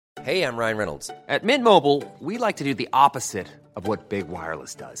Hey, I'm Ryan Reynolds. At Mint Mobile, we like to do the opposite of what Big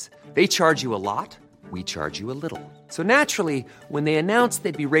Wireless does. They charge you a lot, we charge you a little. So naturally, when they announced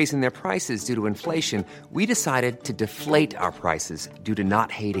they'd be raising their prices due to inflation, we decided to deflate our prices due to not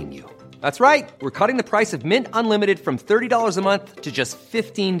hating you. That's right. We're cutting the price of Mint Unlimited from $30 a month to just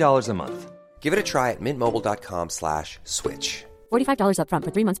 $15 a month. Give it a try at mintmobile.com/switch. $45 up front for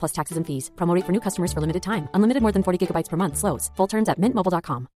 3 months plus taxes and fees. Promo rate for new customers for limited time. Unlimited more than 40 gigabytes per month. Slows full terms at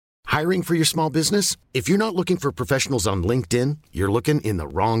mintmobile.com. Hiring for your small business? If you're not looking for professionals on LinkedIn, you're looking in the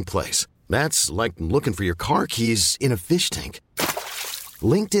wrong place. That's like looking for your car keys in a fish tank.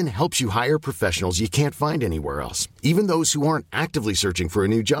 LinkedIn helps you hire professionals you can't find anywhere else, even those who aren't actively searching for a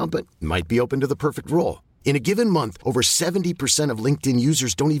new job but might be open to the perfect role. In a given month, over 70% of LinkedIn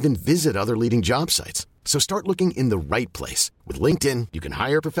users don't even visit other leading job sites. So start looking in the right place. With LinkedIn, you can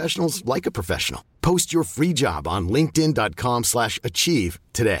hire professionals like a professional. Post your free job on linkedin.com/achieve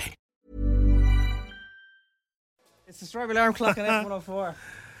today. It's the Strawberry Alarm Clock on F104.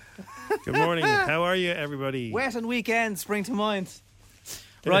 Good morning. How are you, everybody? Wet and weekend spring to mind.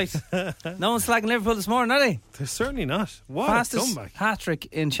 Right. No one's slagging Liverpool this morning, are they? They're certainly not. What Fastest a comeback. hat-trick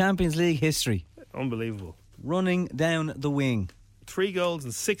in Champions League history. Unbelievable. Running down the wing. 3 goals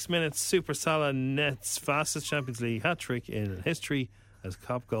in 6 minutes. Super Salah nets fastest Champions League hat-trick in history as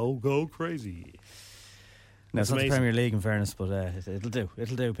Cop go crazy. Now, it's not the amazing. Premier League in fairness, but it'll do.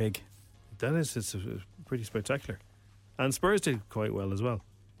 It'll do, pig. That is, it's pretty spectacular. And Spurs did quite well as well.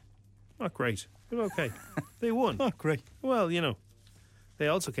 Not great, but okay. They won. Oh, great. Well, you know, they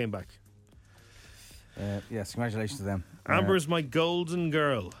also came back. Yes, congratulations to them. Amber's my golden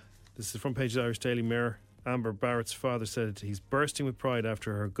girl. This is the front page of the Irish Daily Mirror. Amber Barrett's father said he's bursting with pride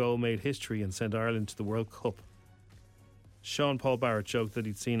after her goal made history and sent Ireland to the World Cup. Sean Paul Barrett joked that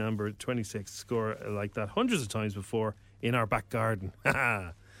he'd seen Amber at 26 score like that hundreds of times before in our back garden.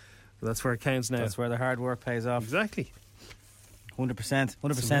 That's where it counts now. That's where the hard work pays off. Exactly. 100%.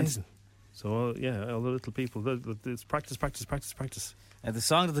 100%. It's amazing. So, all the little people, it's practice. The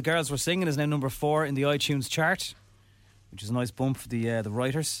song that the girls were singing is now number 4 in the iTunes chart, which is a nice bump for the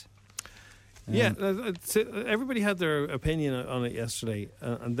writers. Everybody had their opinion on it yesterday,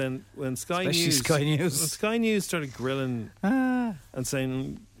 and then when Sky News started grilling and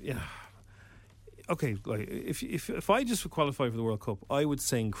saying, okay, like if I just would qualify for the World Cup, I would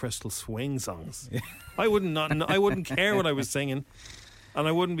sing Crystal Swing songs. I wouldn't care what I was singing, and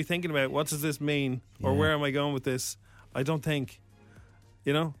I wouldn't be thinking about what does this mean or where am I going with this. I don't think,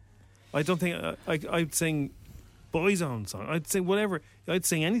 I'd sing Boyzone song. I'd sing whatever. I'd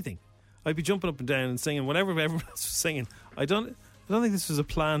sing anything. I'd be jumping up and down and singing whatever everyone else was singing. I don't think this was a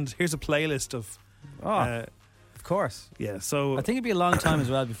planned. Here's a playlist of. Of course. Yeah. So I think it'd be a long time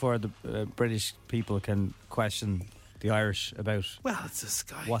as well before the British people can question the Irish about. Well, it's a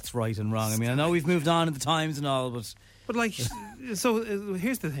Sky. What's right and wrong. I mean, I know we've moved on in the times and all, but like, so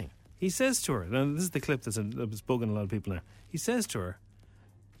here's the thing. He says to her, and this is the clip that's bugging a lot of people now. He says to her,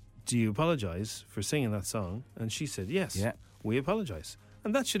 "Do you apologise for singing that song?" And she said, "Yes. Yeah. We apologise."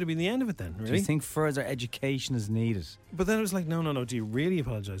 And that should have been the end of it then, really. Do you think further education is needed? But then it was like, no, do you really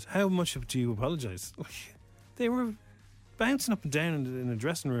apologise? How much do you apologise? They were bouncing up and down in a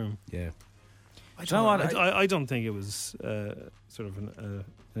dressing room. Yeah. I don't think it was sort of an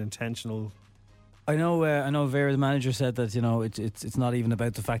intentional... I know Vera, the manager, said that, it's not even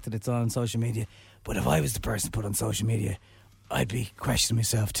about the fact that it's on social media. But if I was the person put on social media, I'd be questioning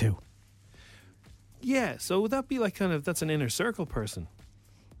myself too. Yeah, so would that be like that's an inner circle person?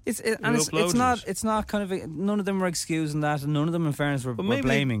 It's not kind of none of them were excusing that, and none of them, in fairness, were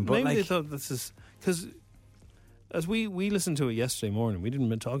blaming. But maybe they thought this is because as we listened to it yesterday morning, we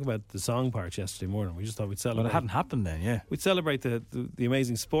didn't talk about the song part yesterday morning. We just thought we'd celebrate. But it hadn't happened then, yeah. We'd celebrate the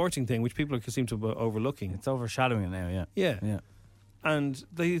amazing sporting thing, which people seem to be overlooking. It's overshadowing it now, yeah. Yeah. And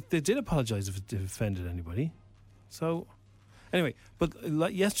they did apologise if it offended anybody. So anyway, but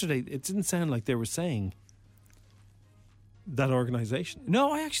like yesterday, it didn't sound like they were saying that organisation.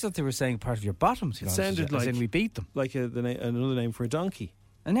 No, I actually thought they were saying part of your bottoms. It sounded like we beat them, like another name for a donkey.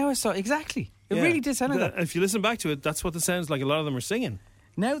 And now I saw exactly. It really did sound like that. If you listen back to it, that's what it sounds like. A lot of them are singing.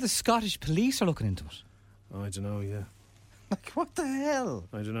 Now the Scottish police are looking into it. Oh, I don't know. Yeah. Like, what the hell?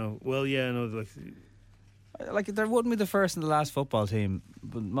 I don't know. Well, yeah, no. Like there wouldn't be the first and the last football team,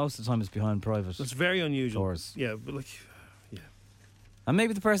 but most of the time it's behind private. It's very unusual. Doors. Yeah, but like. And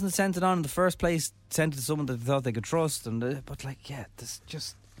maybe the person that sent it on in the first place sent it to someone that they thought they could trust. But this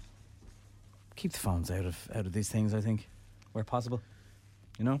just keep the phones out of these things. I think where possible,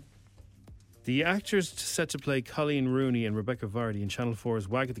 The actors set to play Colleen Rooney and Rebecca Vardy in Channel 4's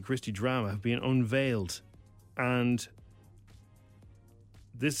Wagatha Christie drama have been unveiled, and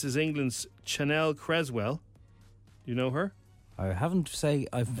This is England's Chanel Creswell. You know her? I haven't say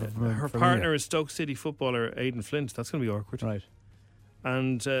I've her partner is Stoke City footballer Aidan Flint. That's going to be awkward, right?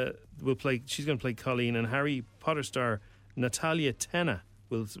 And she's going to play Colleen, and Harry Potter star Natalia Tena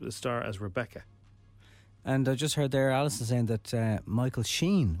will star as Rebecca. And I just heard there Alison saying that Michael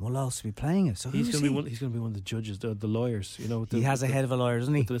Sheen will also be playing it. So he's going to be one of the judges, the lawyers. You know, he has a head of a lawyer,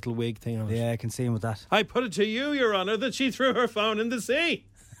 doesn't he? With the little wig thing on it. Yeah, I can see him with that. I put it to you, Your Honour, that she threw her phone in the sea.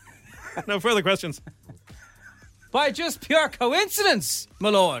 No further questions. By just pure coincidence, my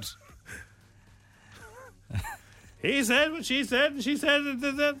lord. He said what she said, and she said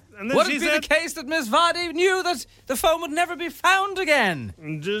that, and then would she it be said, the case that Miss Vardy knew that the phone would never be found again?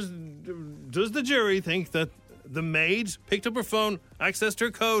 Does the jury think that the maid picked up her phone, accessed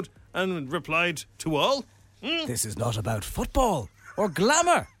her code, and replied to all? This is not about football or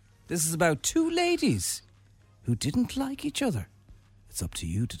glamour. This is about two ladies who didn't like each other. It's up to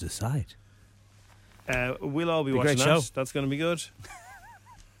you to decide. We'll all be watching that. That's going to be good.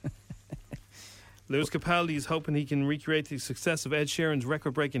 Lewis Capaldi is hoping he can recreate the success of Ed Sheeran's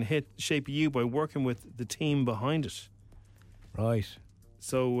record-breaking hit Shape of You by working with the team behind it. Right.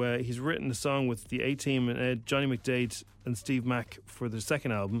 So he's written a song with the A-Team and Ed, Johnny McDade and Steve Mack for their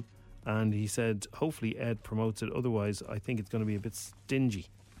second album, and he said hopefully Ed promotes it, otherwise I think it's going to be a bit stingy.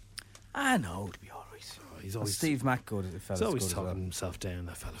 I know, it'll be alright. He's always Steve Mack good. He's always talking himself down,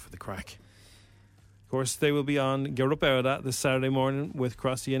 that fella, for the crack. Of course, they will be on Get Up Out of That this Saturday morning with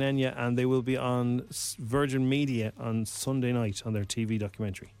Crossy and Enya, and they will be on Virgin Media on Sunday night on their TV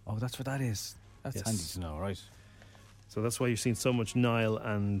documentary. Oh, that's what that is. That's handy to know, right? So that's why you've seen so much Niall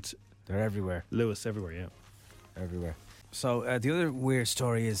and... They're everywhere. Lewis everywhere, yeah. Everywhere. So the other weird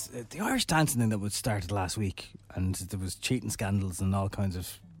story is the Irish dancing thing that was started last week, and there was cheating scandals and all kinds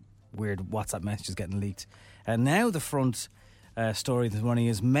of weird WhatsApp messages getting leaked. And now the front... story this morning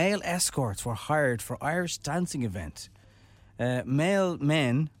is male escorts were hired for Irish dancing event. Male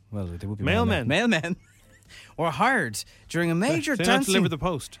men were hired during a major dancing deliver the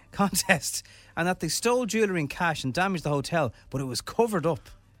post contest, and that they stole jewellery and cash and damaged the hotel, but it was covered up.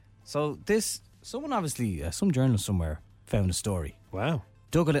 So someone obviously, some journalist somewhere found a story. Wow.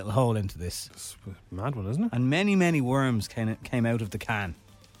 Dug a little hole into this. It's a mad one, isn't it? And many, many worms came out of the can.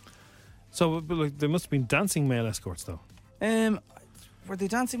 So there must have been dancing male escorts, though. Were they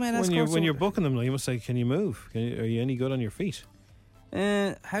dancing male escorts? When you're booking them, you must say, can you move? Are you any good on your feet?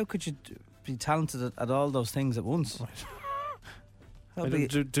 How could you be talented at all those things at once?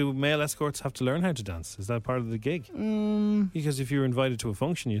 Right. Do male escorts have to learn how to dance? Is that part of the gig? Because if you were invited to a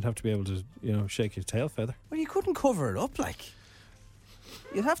function, you'd have to be able to, shake your tail feather. Well, you couldn't cover it up, like.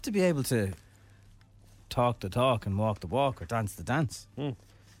 You'd have to be able to talk the talk and walk the walk or dance the dance.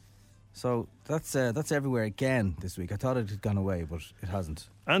 So that's everywhere again this week. I thought it had gone away, but it hasn't.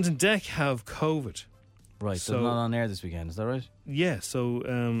 Ant and Dec have COVID. Right, so they're not on air this weekend, is that right? Yeah,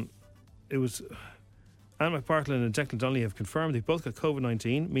 so it was... Anne McPartland and Declan Donnelly have confirmed they've both got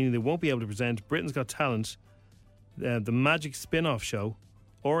COVID-19, meaning they won't be able to present Britain's Got Talent, the Magic spin-off show,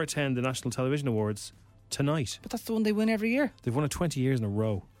 or attend the National Television Awards tonight. But that's the one they win every year. They've won it 20 years in a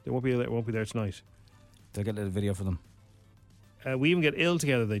row. They won't be there tonight. They'll get a little video for them. We even get ill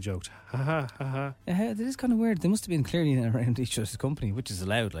together, they joked. Ha ha ha ha. That is kind of weird. They must have been clearly around each other's company, which is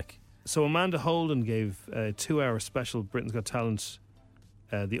allowed, like. So Amanda Holden gave a 2-hour special Britain's Got Talent,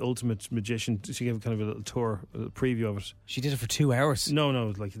 The Ultimate Magician. She gave kind of a little tour, a little preview of it. She did it for 2 hours? No,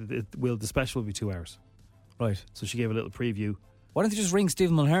 like the special will be 2 hours. Right. So she gave a little preview. Why don't they just ring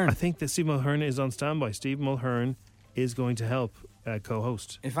Stephen Mulhern? I think that Stephen Mulhern is on standby. Stephen Mulhern is going to help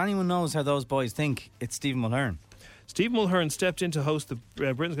co-host. If anyone knows how those boys think, it's Stephen Mulhern. Stephen Mulhern stepped in to host the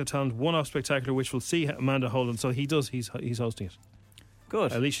Britain's Got Talent one-off spectacular, which will see Amanda Holden. So he does. He's hosting it.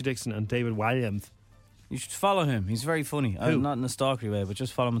 Good. Alicia Dixon and David Williams. You should follow him. He's very funny. Not in a stalkery way, but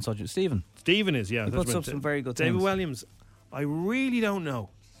just follow him on social. Stephen is, yeah. He puts up some very good things. David Williams, I really don't know.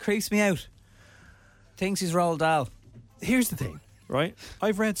 Creeps me out. Thinks he's Roald Dahl. Here's the thing, right?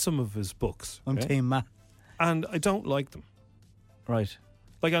 I've read some of his books. I'm Team Matt. And I don't like them. Right.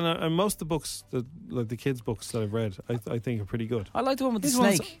 Like, and most of the books, like the kids' books that I've read, I think are pretty good. I like the one with the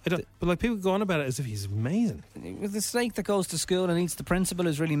snake. But like people go on about it as if he's amazing. With the snake that goes to school and eats the principal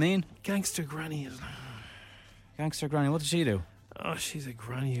is really mean. Gangster Granny is... Gangster Granny, what does she do? Oh, she's a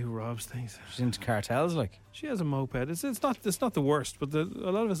granny who robs things. She's into cartels, like. She has a moped. It's not the worst, but a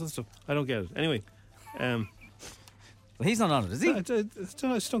lot of this stuff, I don't get it. Anyway. Well, he's not on it, is he? I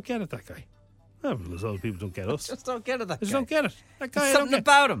just don't get it, that guy. Oh, those old people don't get us. Just don't get it, that guy. I just don't get it. That guy. There's something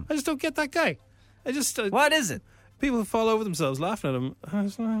about him. I just don't get that guy. What is it? People fall over themselves laughing at him. I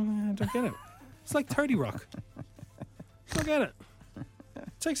don't get it. It's like 30 Rock. Don't get it.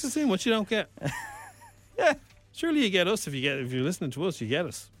 Text us in what you don't get. Yeah. Surely you get us if you're listening to us, you get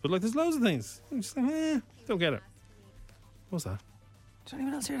us. But like, there's loads of things. I'm just like, don't get it. What's that? Did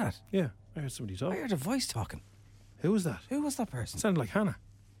anyone else hear that? Yeah, I heard somebody talk. I heard a voice talking. Who was that? Who was that person? It sounded like Hannah.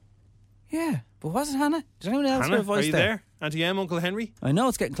 Yeah, but was it Hannah? Did anyone else hear a voice are you there? Auntie M, Uncle Henry? I know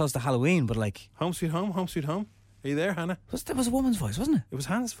it's getting close to Halloween, but like... Home sweet home, home sweet home. Are you there, Hannah? That was a woman's voice, wasn't it? It was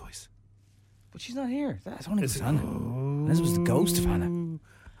Hannah's voice. But she's not here. That's only was Hannah. This was the ghost of Hannah.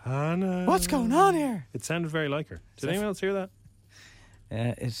 Hannah. What's going on here? It sounded very like her. Did anyone else hear that?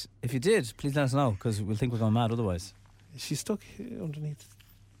 If you did, please let us know, because we'll think we're going mad otherwise. Is she stuck underneath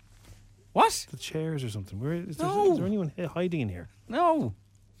what? the chairs or something? Is there anyone hiding in here? No.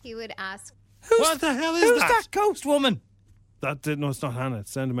 He would ask, what the hell is who's that? that ghost woman? No, it's not Hannah. It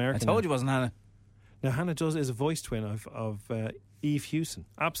sounded American. I told you it wasn't Hannah. Now, Hannah is a voice twin of Eve Hewson.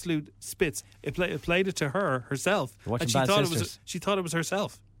 Absolute spits. It played it to herself. Watching and she thought it was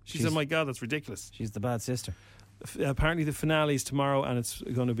herself. She said, my God, that's ridiculous. She's the bad sister. Apparently the finale is tomorrow and it's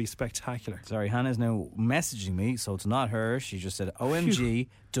going to be spectacular. Sorry, Hannah's now messaging me, so it's not her. She just said OMG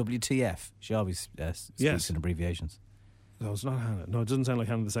WTF. She always speaks in abbreviations. No, it's not Hannah. No, it doesn't sound like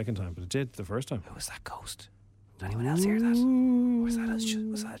Hannah the second time, but it did the first time. Who was that ghost? Did anyone else hear that? Or was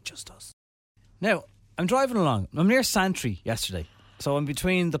that just us? Now, I'm driving along. I'm near Santry yesterday. So I'm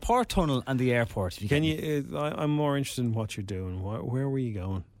between the port tunnel and the airport. I'm more interested in what you're doing. Where were you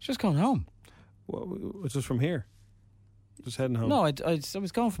going? Just going home. Was this from here? Just heading home? No, I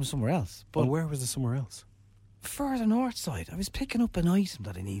was going from somewhere else. But where was it somewhere else? Further north side. I was picking up an item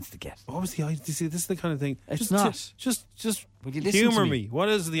that I needed to get. What was the item? You see, this is the kind of thing. It's not. Just Will you listen humour to me. What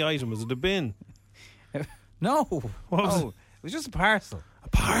is the item? Was it a bin? No. What was it? It was just a parcel. A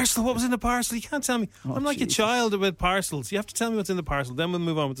parcel? What was in the parcel? You can't tell me. I'm like Jesus. a child about parcels. You have to tell me what's in the parcel. Then we'll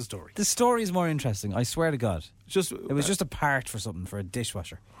move on with the story. The story is more interesting. I swear to God. It was just a part for something, for a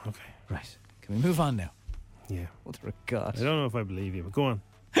dishwasher. Okay. Right. Can we move on now? Yeah. Mother of God. I don't know if I believe you, but go on.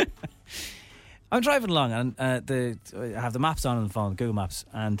 I'm driving along and I have the maps on the phone, Google Maps,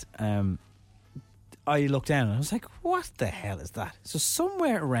 and I looked down and I was like, what the hell is that? So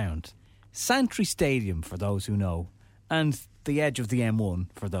somewhere around Santry Stadium, for those who know, and the edge of the M1,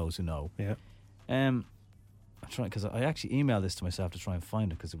 for those who know. Yeah. I'm trying, because I actually emailed this to myself to try and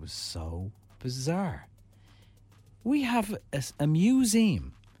find it because it was so bizarre. We have a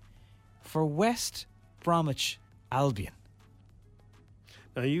museum for West Bromwich Albion.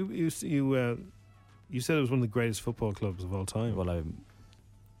 Now you said it was one of the greatest football clubs of all time. Well,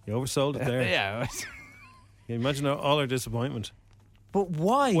 you oversold it there. Yeah. You imagine all our disappointment. But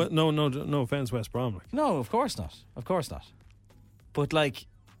why? Well, no offence, West Brom. No, of course not. Of course not. But like,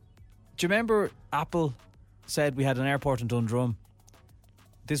 do you remember Apple said we had an airport in Dundrum?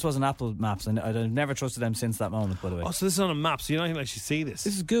 This wasn't Apple Maps, and I've never trusted them since that moment, by the way. Oh, so this is on a map, so you're not even actually see this.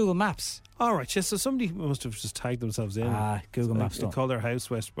 This is Google Maps. All right, yes, so somebody must have just tagged themselves in. Google Maps They don't. call their house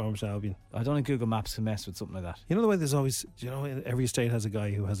West Bromwich Albion. I don't think Google Maps can mess with something like that. You know the way there's always, every estate has a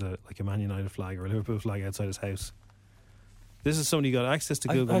guy who has a Man United flag or a Liverpool flag outside his house. This is somebody who got access to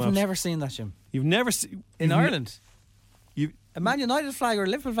Google Maps. I've never seen that, Jim. You've never seen... In Ireland? A Man United flag or a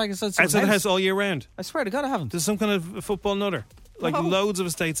Liverpool flag outside the house all year round? I swear to God I haven't. There's some kind of football nutter. Like loads of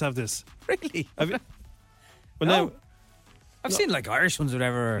estates have this. Really? Well, no. now... I've seen like Irish ones or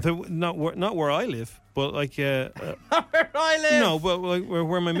whatever. Not where I live, but like... Not where I live! No, but like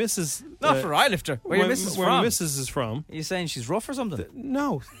where my missus... Not where I lived her. Where your missus Where from? my missus is from. Are you saying she's rough or something?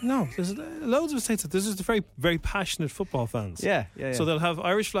 No. There's loads of estates. There's just very, very passionate football fans. Yeah. So they'll have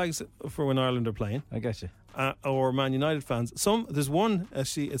Irish flags for when Ireland are playing. I get you. Or Man United fans. There's one,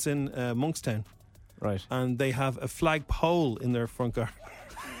 actually, it's in Monkstown. Right. And they have a flag pole in their front garden.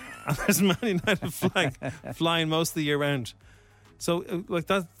 And there's a Man United flag flying most of the year round. So, like,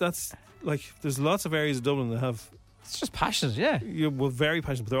 that's like, there's lots of areas of Dublin that have... It's just passionate, yeah. Well, very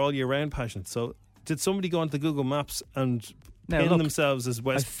passionate, but they're all year round passionate. So, did somebody go onto the Google Maps and pin themselves as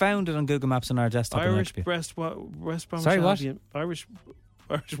West... I found it on Google Maps on our desktop. West Bromwich Sorry, Albion. what? Irish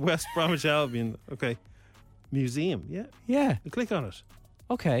West Bromwich Albion. Okay. Museum, yeah. Yeah. Click on it.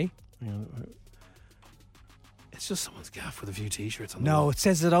 Okay. It's just someone's gaff with a few T-shirts on the No, wall. it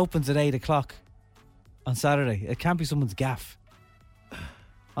says it opens at 8 o'clock on Saturday. It can't be someone's gaff.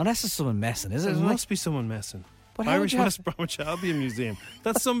 Unless it's someone messing, is it? It must be someone messing. But Irish West Bromwich Albion Museum.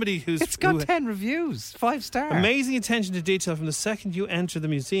 That's somebody who's... It's got 10 reviews, 5-star. Amazing attention to detail from the second you enter the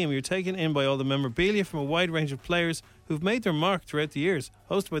museum. You're taken in by all the memorabilia from a wide range of players who've made their mark throughout the years.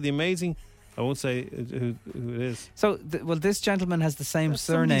 Hosted by the amazing I won't say who it is. So, this gentleman has the same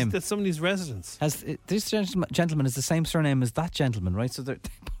surname. That's somebody's residence. This gentleman has the same surname as that gentleman, right? So they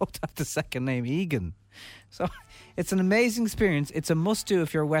both have the second name, Egan. So it's an amazing experience. It's a must-do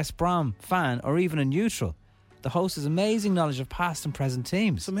if you're a West Brom fan or even a neutral. The host has amazing knowledge of past and present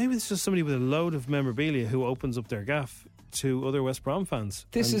teams. So maybe it's just somebody with a load of memorabilia who opens up their gaff to other West Brom fans.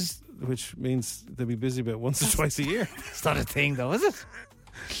 Which means they'll be busy about once or twice a year. It's not a thing, though, is it?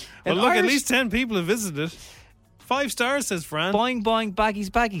 Well, look, at least 10 people have visited. 5 stars, says Fran. Boing, boing,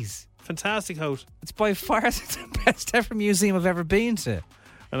 baggies. Fantastic host. It's by far the best ever museum I've ever been to.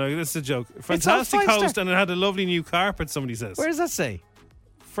 I know, this is a joke. Fantastic host, and it had a lovely new carpet, somebody says. Where does that say?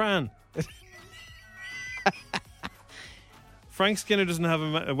 Fran. Frank Skinner doesn't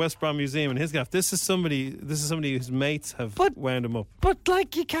have a West Brom museum in his gaff. This is somebody whose mates have wound him up. But,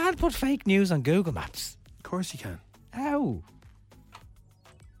 you can't put fake news on Google Maps. Of course you can. How?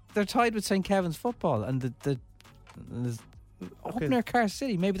 They're tied with St. Kevin's football and the up near Car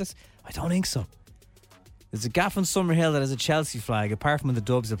City. Maybe that's... I don't think so. There's a gaff in Summerhill that has a Chelsea flag. Apart from when the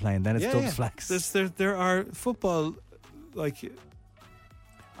Dubs are playing, then it's Dubs flags. There are football, like...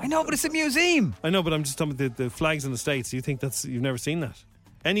 I know, but it's a museum. I know, but I'm just talking about the flags in the States. You think you've never seen that?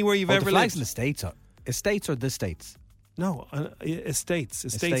 Anywhere you've ever lived? The flags lived? in the States are... Estates or the States? No, estates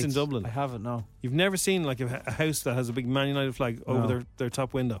in Dublin. I haven't, no. You've never seen like a house that has a big Man United flag over their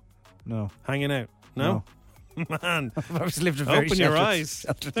top window? No. Hanging out? No? Man. I've always lived a very Open your eyes.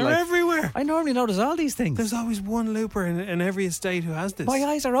 They're everywhere. I normally notice all these things. There's always one looper in every estate who has this. My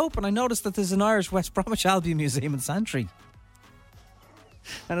eyes are open. I noticed that there's an Irish West Bromwich Albion museum in Santry.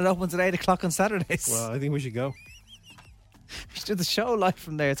 And it opens at 8 o'clock on Saturdays. Well, I think we should go. We should do the show live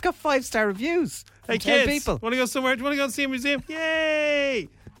from there. It's got 5-star reviews. Hey kids, people. Want to go somewhere? Do you want to go and see a museum? Yay!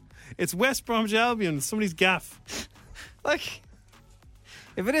 It's West Bromwich Albion. It's somebody's gaff. Like,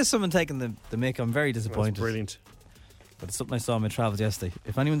 if it is someone taking the mick, I'm very disappointed. That's brilliant. But it's something I saw in my travels yesterday.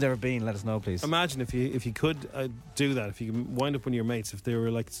 If anyone's ever been, let us know, please. Imagine if you could do that. If you could wind up with your mates, if they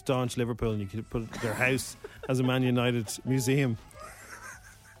were like staunch Liverpool, and you could put their house as a Man United museum.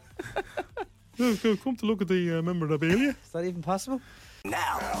 Come to look at the memorabilia. Is that even possible?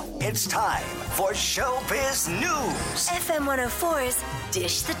 Now, it's time for Showbiz News. FM 104's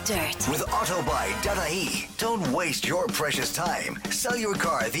Dish the Dirt. With Autobuy.ie. Don't waste your precious time. Sell your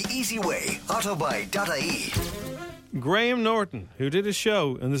car the easy way. Autobuy.ie. Graham Norton, who did a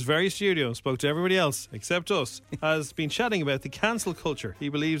show in this very studio, spoke to everybody else except us, has been chatting about the cancel culture. He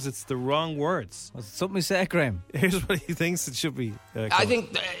believes it's the wrong words. Was it something we said, Graham? Here's what he thinks it should be. I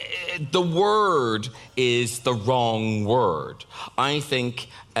think the word is the wrong word. I think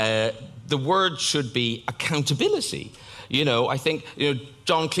the word should be accountability. I think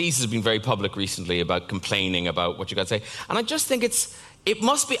John Cleese has been very public recently about complaining about what you got to say. And I just think it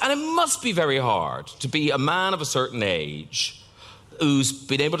must be very hard to be a man of a certain age who's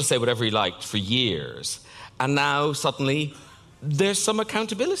been able to say whatever he liked for years, and now suddenly there's some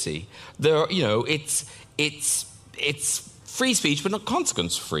accountability. It's free speech, but not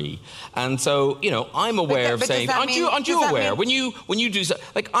consequence free. And so, I'm aware of saying, aren't you aware when you do so,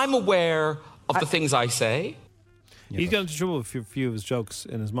 like, I'm aware of the things I say. He's got into trouble with a few of his jokes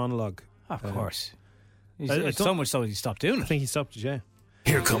in his monologue. Of course. So much so he stopped doing it. I think he stopped it, yeah.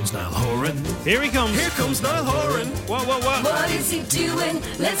 Here comes Niall Horan. Here he comes. Here comes Niall Horan. What? What is he doing?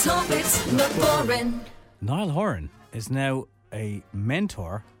 Let's hope it's not boring. Niall Horan is now a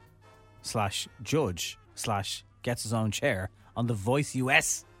mentor / judge / gets his own chair on The Voice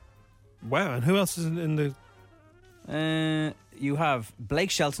US. Wow, and who else is in the... you have Blake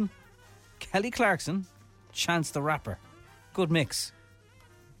Shelton, Kelly Clarkson, Chance the Rapper. Good mix.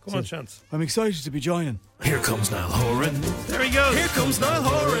 Come on, Chance. I'm excited to be joining. Here comes Niall Horan. There he goes. Here comes Niall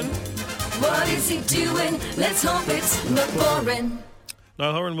Horan. What is he doing? Let's hope it's not boring.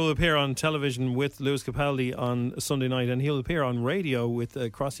 Niall Horan will appear on television with Lewis Capaldi on Sunday night, and he'll appear on radio with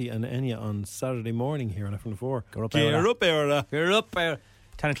Crossy and Enya on Saturday morning here on FM4. Get up there.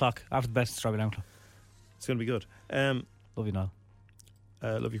 10 o'clock after the best Strawberry Down Club. It's going to be good. Love you, Niall.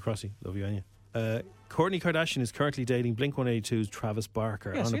 Love you, Crossy. Love you, Enya. Kourtney Kardashian is currently dating Blink-182's Travis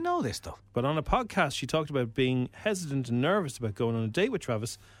Barker. Yes, we know this stuff. But on a podcast, she talked about being hesitant and nervous about going on a date with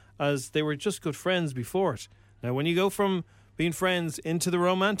Travis, as they were just good friends before it. Now, when you go from being friends into the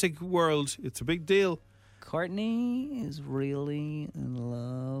romantic world, it's a big deal. Kourtney is really in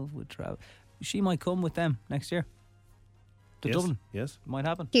love with Travis. She might come with them next year to Dublin. Yes. Might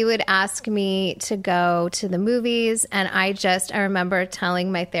happen. He would ask me to go to the movies, and I remember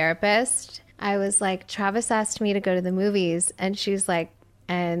telling my therapist, I was like, Travis asked me to go to the movies, and she's like,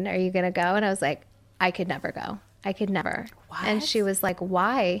 and are you going to go? And I was like, I could never go. I could never. What? And she was like,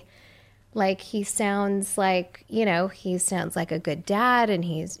 why? like he sounds like, he sounds like a good dad and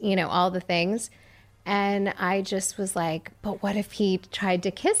he's, all the things. And I just was like, but what if he tried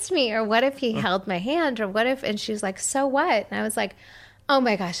to kiss me, or what if he held my hand, or what if, and she was like, so what? And I was like, oh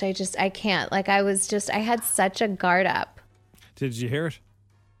my gosh, I can't. Like I had such a guard up. Did you hear it?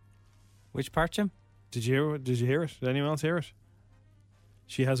 Which part, Jim? Did you hear it? Did anyone else hear it?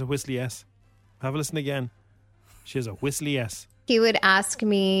 She has a whistly S. Have a listen again. She has a whistly S. He would ask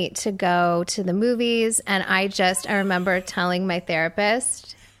me to go to the movies, and I remember telling my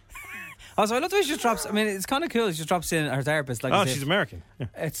therapist. Also, I love the way she just drops. I mean, it's kind of cool. She just drops in her therapist. Like, she's American. Yeah.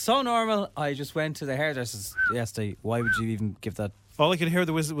 It's so normal. I just went to the hairdressers yesterday. Why would you even give that? All I could hear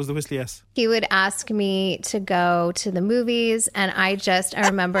was the whistly S. He would ask me to go to the movies, and I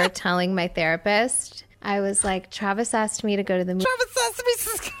remember telling my therapist. I was like, Travis asked me to go to the movies. Travis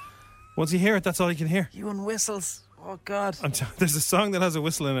asked me. Once you hear it, that's all you can hear. You and whistles. Oh, God. There's a song that has a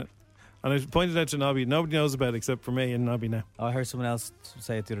whistle in it. And I pointed out to Nobby. Nobody knows about it except for me and Nobby now. Oh, I heard someone else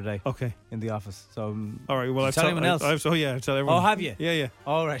say it the other day. Okay. In the office. So, all right. Well, I've told anyone else. I've tell everyone. Oh, have you? Yeah.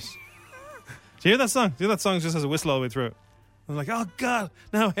 All right. Do you hear that song? Do you hear that song just has a whistle all the way through it? I'm like, oh God,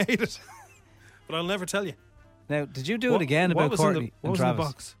 now I hate it. But I'll never tell you. Now, did you do it again about Courtney and Travis? What was in the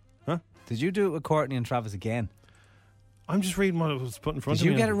box? Huh? Did you do it with Courtney and Travis again? I'm just reading what was put in front of me.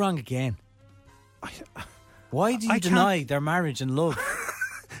 Did you get it wrong again? Why do you deny their marriage and love?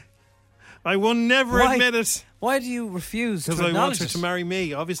 I will never admit it. Why do you refuse to acknowledge it? Because I want her to marry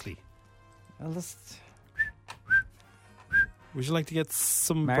me, obviously. Well, would you like to get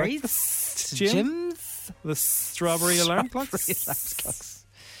some married? Breakfast, Jim's? The strawberry alarm clocks?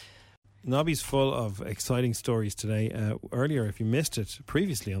 Nobby's full of exciting stories today. Earlier, if you missed it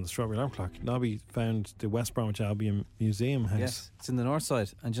previously on the Strawberry Alarm Clock, Nobby found the West Bromwich Albion Museum house. Yes, it's in the north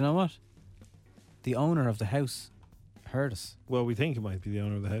side. And do you know what? The owner of the house heard us. Well, we think it might be the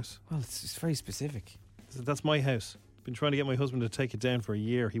owner of the house. Well, it's very specific. That's my house. Been trying to get my husband to take it down for a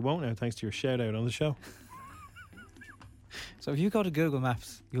year. He won't now, thanks to your shout out on the show. So if you go to Google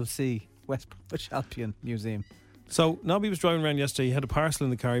Maps, you'll see West Bromwich Albion Museum. So Nobby was driving around yesterday. He had a parcel in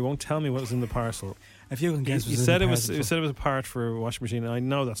the car. He won't tell me what was in the parcel. If you can guess, he said it was a part for a washing machine. And I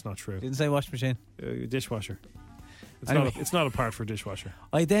know that's not true. Didn't say washing machine. Dishwasher. It's not a part for a dishwasher.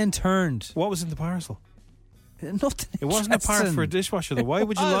 I then turned. What was in the parcel? Nothing. It wasn't a part for a dishwasher, though. Why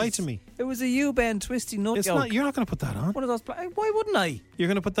would you lie to me? It was a U-bend twisty nut yoke. You're not going to put that on. One of those. Why wouldn't I? You're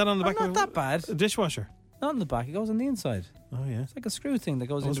going to put that on the back. Not that bad. A dishwasher. Not on the back. It goes on the inside. Oh yeah. It's like a screw thing that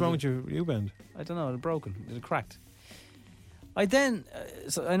goes. What's wrong with your U-bend? I don't know. It broken. It cracked. I then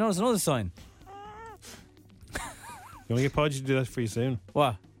I noticed another sign. You want to get Podgy to do that for you soon?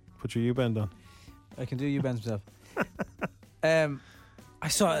 What? Put your U-bend on. I can do U-bends myself. I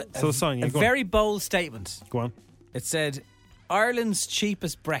saw a on. very bold statement. Go on. It said, Ireland's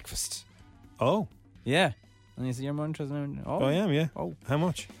cheapest breakfast. Oh. Yeah. And you said, you're more interested in... Oh, I am, yeah. Oh. How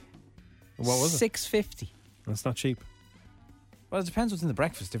much? What was it? $6.50. That's not cheap. Well, it depends what's in the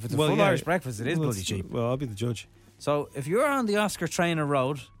breakfast. If it's a full Irish breakfast, it is bloody cheap. Well, I'll be the judge. So, if you're on the Oscar Traynor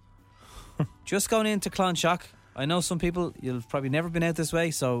Road, just going into Clonshock, I know some people, you've probably never been out this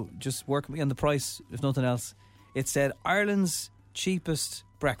way, so just work with me on the price, if nothing else. It said, Ireland's cheapest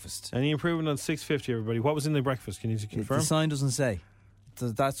breakfast. Any improvement on $6.50, everybody? What was in the breakfast? Can you confirm? The sign doesn't say.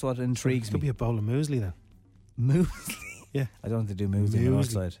 That's what intrigues me. Could be a bowl of muesli then. Muesli? Yeah. I don't think they do muesli on the north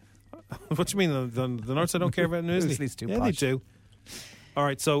side. What do you mean? The north side don't care about muesli? Muesli's too posh. They do. All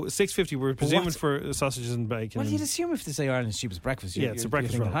right, so $6.50. We're presuming for sausages and bacon. Well, you'd assume if they say Ireland's cheapest breakfast. It's a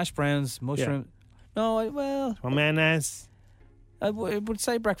breakfast roll. Hash browns, mushroom. Yeah. No, mayonnaise. It would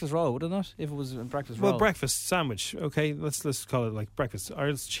say breakfast roll, would it not? If it was a breakfast roll. Well, breakfast sandwich. Okay, let's call it like breakfast.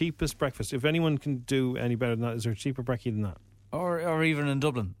 Ireland's cheapest breakfast. If anyone can do any better than that, is there a cheaper brekkie than that? Or even in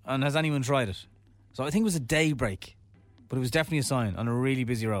Dublin. And has anyone tried it? So I think it was a day break, but it was definitely a sign on a really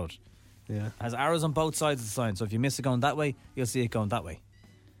busy road. Yeah, it has arrows on both sides of the sign. So if you miss it going that way, you'll see it going that way.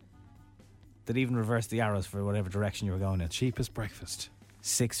 They'd even reverse the arrows for whatever direction you were going in. Cheapest breakfast.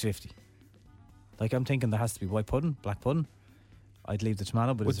 $6.50. Like, I'm thinking there has to be white pudding, black pudding. I'd leave the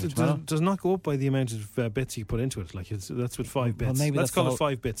tomato, but it's tomato. Does not go up by the amount of bits you put into it. Like that's with 5 bits. Well, maybe let's call it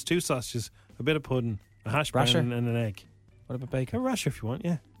 5 bits. 2 sausages, a bit of pudding, a hash brown, and an egg. What about bacon? A rasher if you want.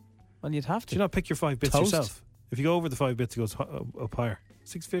 Yeah. Well, you'd have to. Do you not pick your 5 bits Toast? yourself? If you go over the 5 bits, it goes up higher.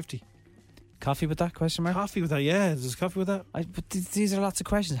 $6.50. Coffee with that? Question mark. Coffee with that? Yeah. There's coffee with that. But these are lots of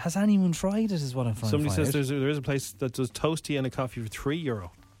questions. Has anyone tried it? Is what I'm trying Somebody to find says out. there is a place that does toasty and a coffee for €3.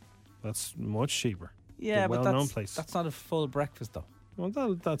 That's much cheaper. Yeah, but well-known place. That's not a full breakfast though.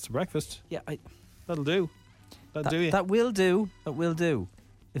 Well, that's breakfast. Yeah, that'll do. That'll do you. That will do. That will do.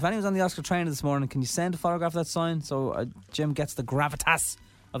 If anyone's on the Oscar Traynor this morning, can you send a photograph of that sign so Jim gets the gravitas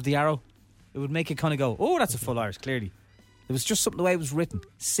of the arrow? It would make it kind of go, oh, that's a full Irish, clearly. It was just something the way it was written.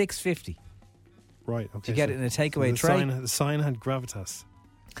 $6.50. Right, okay. To get it in a takeaway tray. The sign had gravitas.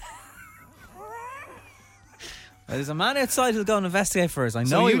 There's a man outside who'll go and investigate for us. I know.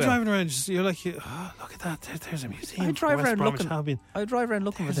 So he you're will. driving around, you're like, oh, look at that. There's a museum. I drive West around Bromwich looking. Albion. I drive around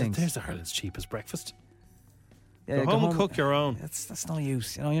looking for things. There's Ireland's cheapest breakfast. Yeah, go home and cook your own. That's no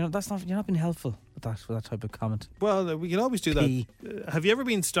use. You know, that's not. You're not being helpful with that type of comment. Well, we can always do that. Have you ever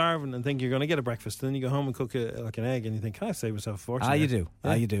been starving and think you're going to get a breakfast, and then you go home and cook like an egg, and you think, can I save myself a fortune? You do.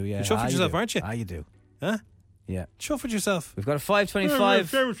 Yeah. You do. Yeah. You're chuffed with yourself, aren't you? You do. Huh? Yeah. Chuffed with yourself. We've got a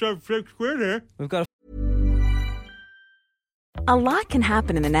 5:25. We've got. A lot can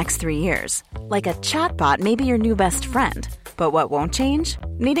happen in the next 3 years. Like a chatbot may be your new best friend. But what won't change?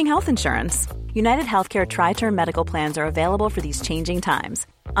 Needing health insurance. United Healthcare Tri-Term Medical Plans are available for these changing times.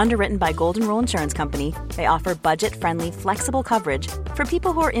 Underwritten by Golden Rule Insurance Company, they offer budget-friendly, flexible coverage for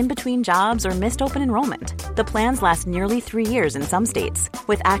people who are in between jobs or missed open enrollment. The plans last nearly 3 years in some states,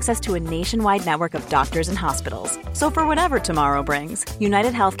 with access to a nationwide network of doctors and hospitals. So for whatever tomorrow brings,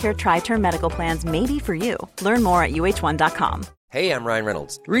 United Healthcare Tri-Term Medical Plans may be for you. Learn more at uh1.com. Hey, I'm Ryan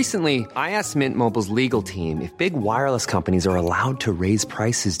Reynolds. Recently, I asked Mint Mobile's legal team if big wireless companies are allowed to raise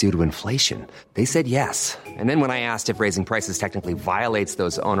prices due to inflation. They said yes. And then when I asked if raising prices technically violates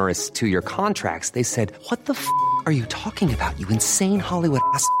those onerous 2-year contracts, they said, what the f*** are you talking about, you insane Hollywood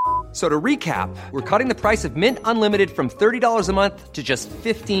ass f- So to recap, we're cutting the price of Mint Unlimited from $30 a month to just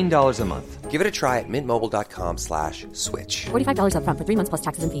 $15 a month. Give it a try at mintmobile.com/switch. $45 up front for 3 months plus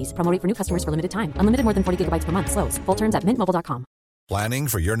taxes and fees. Promo rate for new customers for limited time. Unlimited more than 40 gigabytes per month. Slows full terms at mintmobile.com. Planning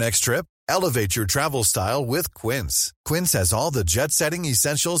for your next trip? Elevate your travel style with Quince. Quince has all the jet-setting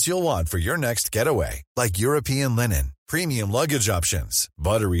essentials you'll want for your next getaway, like European linen, premium luggage options,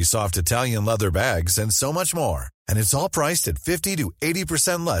 buttery soft Italian leather bags, and so much more. And it's all priced at 50 to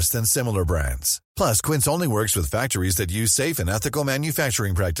 80% less than similar brands. Plus, Quince only works with factories that use safe and ethical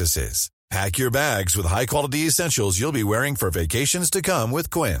manufacturing practices. Pack your bags with high-quality essentials you'll be wearing for vacations to come with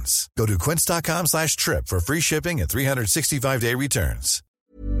Quince. Go to quince.com/trip for free shipping and 365-day returns.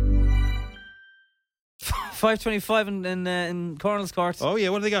 5:25 in Cornell's Court. Oh yeah,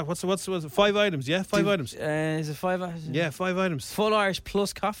 what do they got? What's 5 items? Yeah, 5 items. Is it 5 items? Yeah, 5 items. Full Irish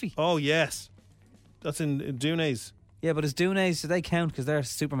plus coffee. Oh yes, that's in Dunay's. Yeah, but it's Dunay's, so they count because they're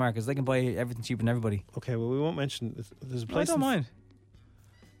supermarkets. They can buy everything cheaper than everybody. Okay, well we won't mention. There's a place. I don't mind.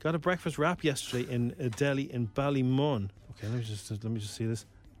 Got a breakfast wrap yesterday in a deli in Ballymun. Okay, let me just see this.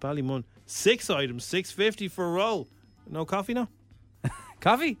 Ballymun, 6 items, $6.50 for a roll. No coffee now.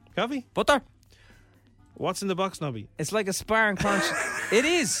 Coffee, butter. What's in the box, Nobby? It's like a Spar and Clonch. It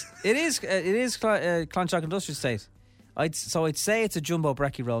is Clonchock Industrial Estate. I'd say it's a jumbo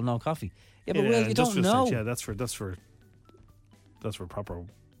brekkie roll, no coffee. Yeah, but Will, you don't know. Yeah, that's for proper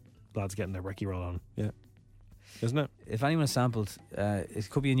lads getting their brekkie roll on. Yeah, isn't it? If anyone has sampled, it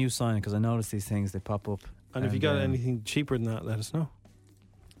could be a new sign because I notice these things, they pop up. And if you got anything cheaper than that, let us know.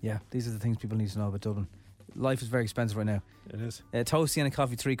 Yeah, these are the things people need to know about Dublin. Life is very expensive right now. It is. Toasty and a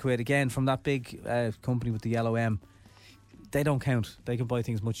coffee, £3 again from that big company with the yellow M. They don't count. They can buy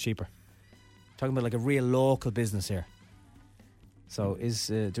things much cheaper. Talking about like a real local business here. So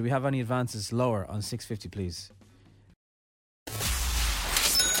do we have any advances lower on $6.50, please?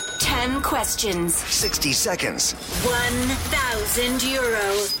 10 questions. 60 seconds.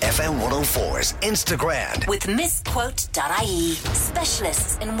 €1,000. FM 104's Instagram. With misquote.ie.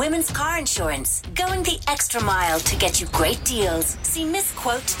 Specialists in women's car insurance. Going the extra mile to get you great deals. See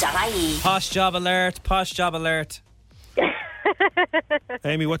misquote.ie. Posh job alert. Posh job alert.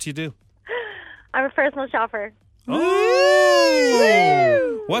 Amy, what do you do? I'm a personal shopper.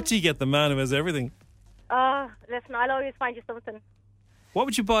 Oh! What do you get the man who has everything? Listen, I'll always find you something. What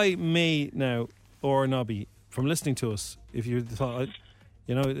would you buy me now or Nobby from listening to us? If you thought,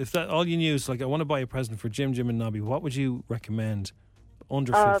 if that all you knew is like, I want to buy a present for Jim and Nobby, what would you recommend?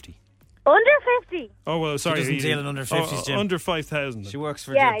 Under 50. Under 50? Oh well, sorry. She doesn't deal in under 50s, Jim. Under 5,000. She works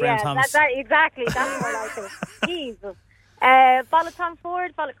for Brown Thomas. Exactly. That's what I think. Jesus. Bottle of Tom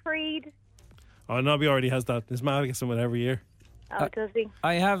Ford, bottle of Creed. Oh, Nobby already has that. His man gets someone every year. Oh, does he?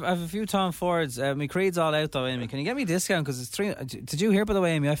 I have a few Tom Fords. My Creed's all out though, Amy. Can you get me a discount? Because it's $3. Did you hear, by the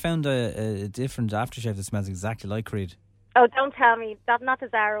way, Amy? I found a different aftershave that smells exactly like Creed. Oh, don't tell me. That's not the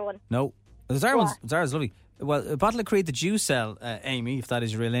Zara one. No. The Zara's lovely. Well, a bottle of Creed that you sell, Amy, if that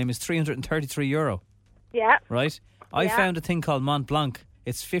is your real name, is €333. Yeah. Right? I found a thing called Mont Blanc.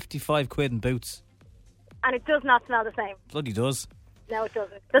 It's £55 in boots. And it does not smell the same. Bloody does. No, it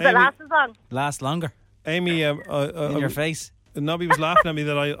doesn't. Does it last as long? Last longer. Amy, in your face. Nobby was laughing at me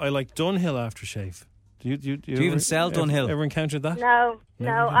that I like Dunhill aftershave. Do you even sell Dunhill? Ever encountered that? No.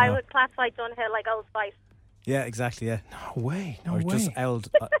 I No. would classify Dunhill like Old Spice. Yeah, exactly, yeah. No way. Or just old.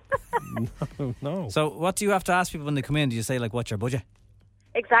 No. So what do you have to ask people when they come in? Do you say, like, what's your budget?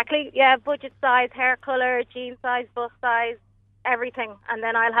 Exactly. Yeah, budget size, hair colour, jean size, bust size, everything. And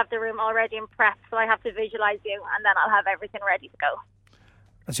then I'll have the room already in prep, so I have to visualise you, and then I'll have everything ready to go.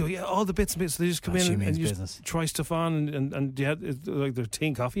 And so, yeah, all the bits and bits, they just come in and you just try stuff on, and you had, like, there's tea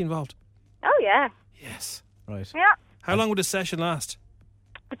and coffee involved? Oh, yeah. Yes. Right. Yeah. How long would a session last?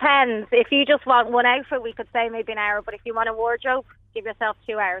 Depends. If you just want one outfit, we could say maybe an hour. But if you want a wardrobe, give yourself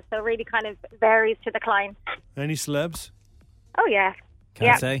 2 hours. So it really kind of varies to the client. Any celebs? Oh, yeah.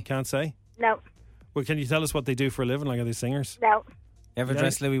 Can't say? No. Well, can you tell us what they do for a living? Like, are they singers? No. Ever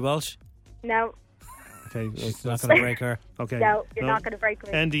dress Louis Welsh? No. Okay. It's not going to break her. Okay. No, you're not going to break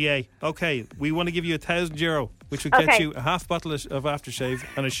me. NDA. Okay, we want to give you €1,000, which would get you a half bottle of aftershave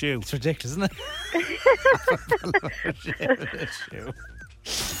and a shoe. It's ridiculous, isn't it?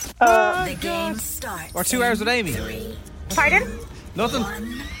 The game starts. Or 2 hours with Amy. Pardon? Nothing.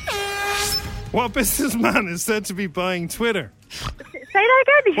 What businessman is said to be buying Twitter? Say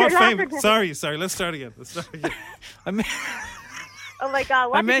that again. You're laughing. Sorry. Let's start again. Oh my God!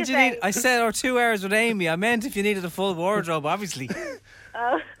 What did you say? I said, or 2 hours with Amy. I meant if you needed a full wardrobe, obviously.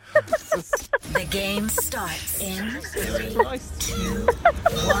 Oh. The game starts in 3, 2,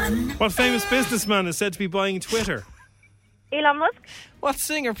 1. What famous businessman is said to be buying Twitter? Elon Musk. What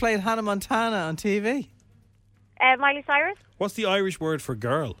singer played Hannah Montana on TV? Miley Cyrus. What's the Irish word for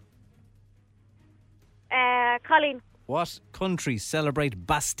girl? Colleen. What countries celebrate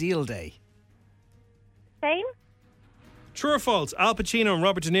Bastille Day? Spain. True or false? Al Pacino and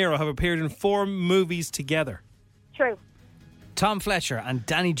Robert De Niro have appeared in 4 movies together. True. Tom Fletcher and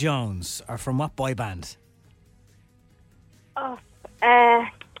Danny Jones are from what boy band? Oh God.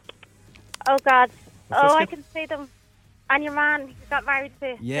 I can say them. And your man who got married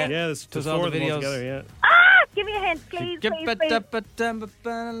to. Yeah, there's 4 of them all together, yeah. Give me a hint, please. We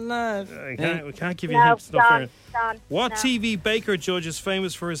can't give you hints. Don. What TV baker judge is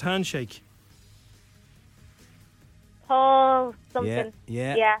famous for his handshake? Paul something.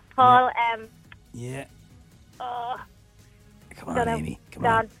 Yeah. Paul. Yeah. Come on, Don't know. Amy. Come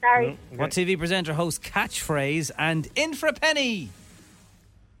Don, on. sorry. What TV presenter hosts Catchphrase and In for a Penny?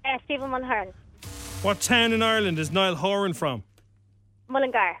 Stephen Mulhern. What town in Ireland is Niall Horan from?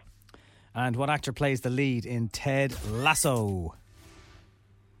 Mullingar. And what actor plays the lead in Ted Lasso?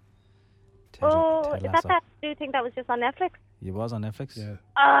 Is that new thing that was just on Netflix? It was on Netflix? Yeah.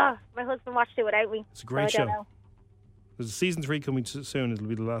 My husband watched it without me. It's a great so I show. don't know. There's a season 3 coming soon. It'll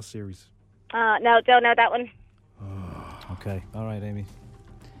be the last series. No, don't know that one. Okay. All right, Amy.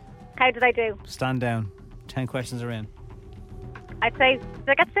 How did I do? Stand down. 10 questions are in. I'd say, did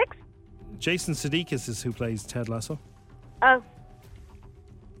I get 6? Jason Sudeikis is who plays Ted Lasso. Oh.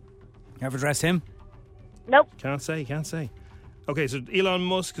 Ever dress him? Nope. Can't say. Okay, so Elon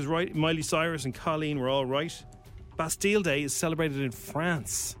Musk is right. Miley Cyrus and Colleen were all right. Bastille Day is celebrated in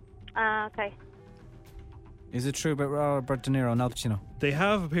France. Okay. Is it true about Robert De Niro and Al Pacino? They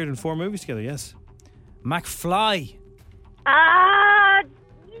have appeared in 4 movies together, yes. McFly.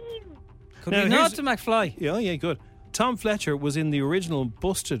 Could Now, we nod to McFly? Yeah, good. Tom Fletcher was in the original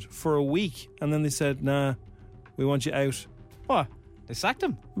Busted for a week, and then they said, nah, we want you out. What? They sacked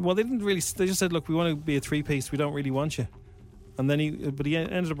him? Well, they didn't really. They just said, look, we want to be a 3-piece. We don't really want you. And then he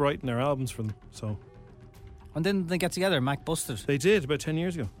ended up writing their albums for them. So. And then they get together, Mac Busted. They did about 10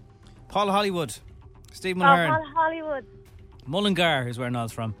 years ago. Paul Hollywood, Steve Mulhern. Paul Hollywood. Mullingar is where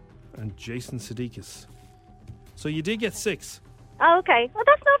Niall's from. And Jason Sudeikis. So you did get 6. Oh, okay. Well,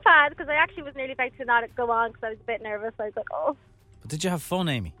 that's not bad, because I actually was nearly about to not go on because I was a bit nervous. I was like, oh. But did you have fun,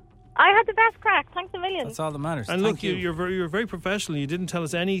 Amy? I had the best crack. Thanks a million. That's all that matters. And Thank look, you. you're very professional. You didn't tell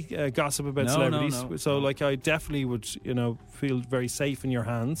us any gossip about celebrities. No. So, like, I definitely would, feel very safe in your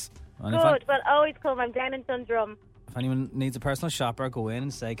hands. And Good. Well, always come. I'm down in Dundrum. If anyone needs a personal shopper, go in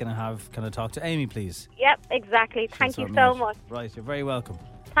and say, can I talk to Amy, please? Yep, exactly. Thank you sort me so out. much. Right, you're very welcome.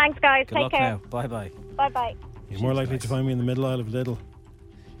 Thanks, guys. Good Take luck care. now. Bye-bye. Bye-bye. You're more likely to find me in the middle aisle of Lidl.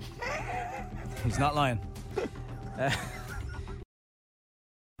 He's not lying.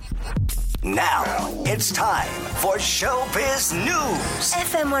 Now it's time for Showbiz News.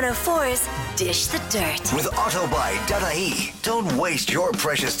 FM 104's Dish the Dirt. With Autobuy.ie. Don't waste your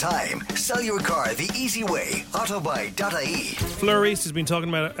precious time. Sell your car the easy way. Autobuy.ie. Fleur Reese has been talking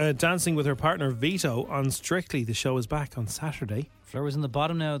about dancing with her partner Vito on Strictly. The show is back on Saturday. Fleur was in the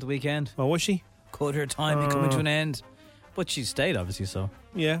bottom now at the weekend. Oh, was she? Could her time be coming to an end? But she stayed, obviously, so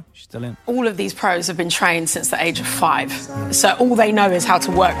Yeah. she's still in. All of these pros have been trained since the age of 5. So all they know is how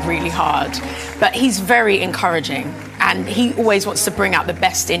to work really hard. But he's very encouraging and he always wants to bring out the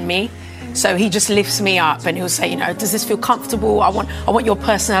best in me. So he just lifts me up and he'll say, you know, does this feel comfortable? I want your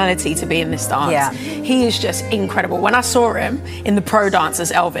personality to be in this dance. Yeah. He is just incredible. When I saw him in the pro dance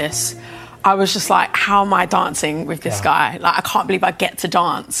as Elvis, I was just like, how am I dancing with this guy? Like, I can't believe I get to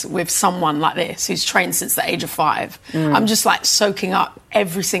dance with someone like this who's trained since the age of 5. I'm just like soaking up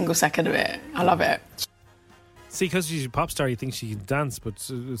every single second of it. I love it. See, because she's a pop star, you think she can dance, but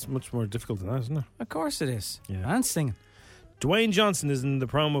it's much more difficult than that, isn't it? Of course it is. Yeah. And singing. Dwayne Johnson is in the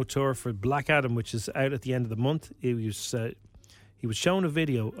promo tour for Black Adam, which is out at the end of the month. He was shown a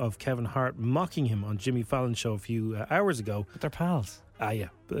video of Kevin Hart mocking him on Jimmy Fallon's show a few hours ago. But they're pals. Yeah.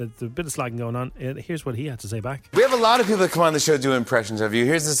 There's a bit of slagging going on. Here's what he had to say back. We have a lot of people that come on the show do impressions of you.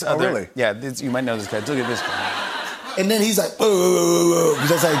 Here's this other... really? Yeah, you might know this guy. Look at this guy. And then he's like, because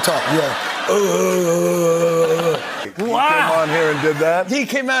that's how he talk. Yeah. Wow. He came on here and did that. He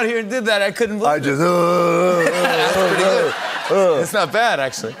came out here and did that. I couldn't believe I just. That's pretty good. It's not bad,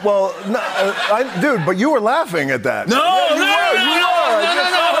 actually. Well, no, dude, but you were laughing at that. No, I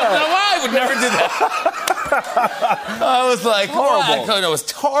would never do that. I was like, horrible. No, it was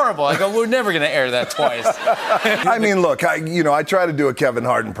horrible. I go, we're never going to air that twice. I mean, look, I try to do a Kevin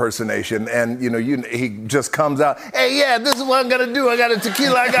Hart impersonation, and he just comes out. Hey, yeah, this is what I'm gonna do. I got a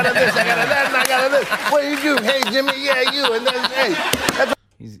tequila, I got a this, I got a that, and I got a this. What do you do? Hey, Jimmy, yeah, you, and then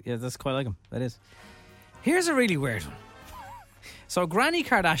hey. That's quite like him. That is. Here's a really weird one. So Granny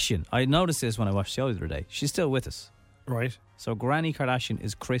Kardashian, I noticed this when I watched the show the other day. She's still with us. Right. So Granny Kardashian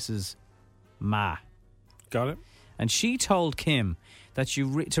is Chris's ma. Got it. And she told Kim that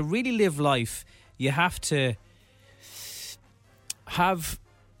to really live life, you have to have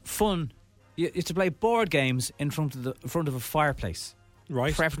fun. You have to play board games in front of a fireplace.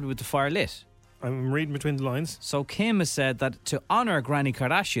 Right. Preferably with the fire lit. I'm reading between the lines. So Kim has said that to honour Granny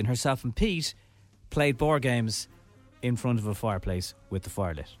Kardashian, herself and Pete played board games in front of a fireplace with the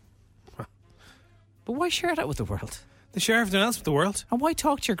fire lit. Huh. But why share that with the world? They share everything else with the world. And why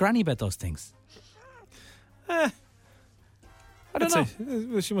talk to your granny about those things? I don't know.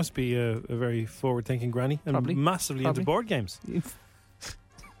 Well, she must be a very forward-thinking granny and Probably. massively into board games.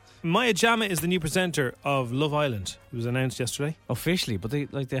 Maya Jama is the new presenter of Love Island. It was announced yesterday. Officially, but they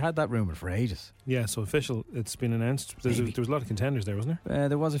had that rumoured for ages. Yeah, so official. It's been announced. There was a lot of contenders there, wasn't there?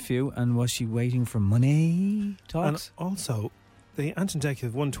 There was a few. And was she waiting for money talks? And also, the Ant and Dec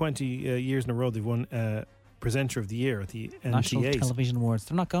have won 20 years in a row. They've won Presenter of the Year at the National NTAs. Television Awards.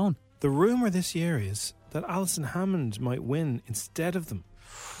 They're not going. The rumour this year is that Alison Hammond might win instead of them.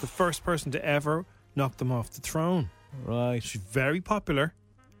 The first person to ever knock them off the throne. Right. She's very popular.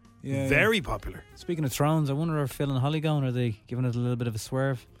 Yeah, very popular. Speaking of thrones, I wonder are Phil and Holly going? Are they giving it a little bit of a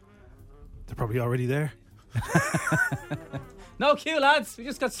swerve? They're probably already there. No queue, lads. We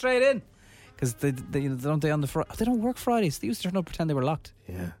just got straight in. Because they don't work Fridays. They used to turn up and pretend they were locked.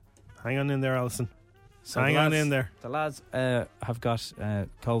 Yeah. Hang on in there, Alison. So Hang on in there. The lads have got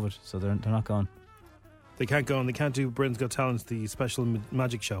COVID, so they're not going. They can't go and they can't do Britain's Got Talent, the special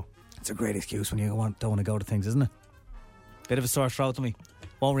magic show. It's a great excuse when you don't want to go to things, isn't it? Bit of a sore throat to me.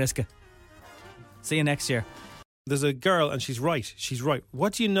 Won't risk it. See you next year. There's a girl and she's right. She's right.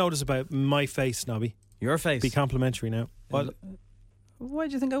 What do you notice about my face, Nobby? Your face? Be complimentary now. What? Why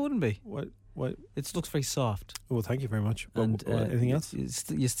do you think I wouldn't be? What? It looks very soft. Well, thank you very much. And anything else?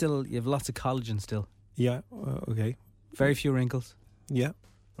 You have lots of collagen still. Yeah. Okay. Very few wrinkles. Yeah.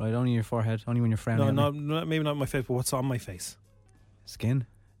 Right. Only your forehead. Only when you're frowning. No, maybe not my face. But what's on my face? Skin.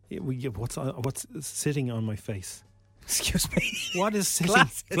 What's sitting on my face? Excuse me. What is sitting?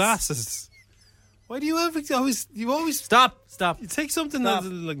 Glasses. Why do you always stop? You take something that's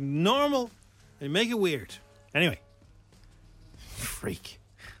like normal and make it weird. Anyway, freak.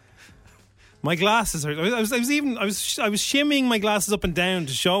 My glasses are. I was shimmying my glasses up and down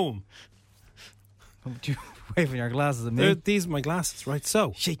to show them. You waving your glasses at me? These are my glasses, right?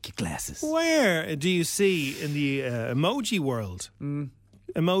 So shake your glasses. Where do you see in the emoji world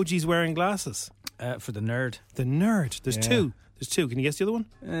emojis wearing glasses? For the nerd. The nerd. There's two. There's two. Can you guess the other one?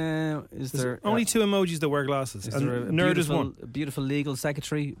 Is there only two emojis that wear glasses? Is and there a nerd is one. A beautiful legal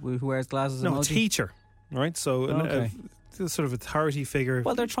secretary who wears glasses? No, emoji? teacher. Right. So a sort of authority figure.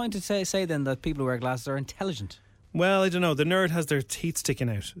 Well, they're trying to say then that people who wear glasses are intelligent. Well, I don't know. The nerd has their teeth sticking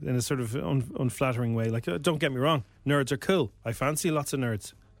out in a sort of unflattering way. Like, don't get me wrong, nerds are cool. I fancy lots of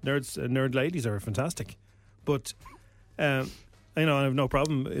nerds. Nerd ladies are fantastic, but I know I have no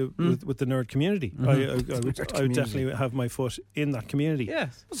problem with the nerd community. Mm-hmm. I would definitely have my foot in that community.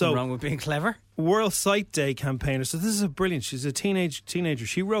 Yes. So wrong with being clever. World Sight Day campaigner. So this is a brilliant. She's a teenager.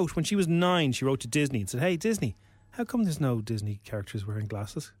 She wrote when she was 9. She wrote to Disney and said, "Hey Disney, how come there's no Disney characters wearing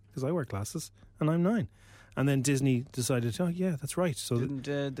glasses? Because I wear glasses and I'm 9." And then Disney decided, "Oh yeah, that's right." So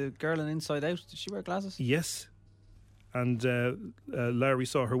didn't the girl in Inside Out, did she wear glasses? Yes. And Larry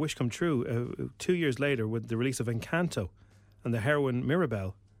saw her wish come true 2 years later with the release of Encanto. And the heroine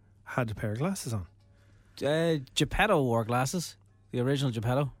Mirabelle had a pair of glasses on. Geppetto wore glasses. The original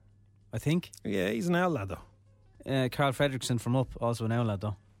Geppetto, I think. Yeah, he's an owl lad though. Carl Fredricksen from Up, also an owl lad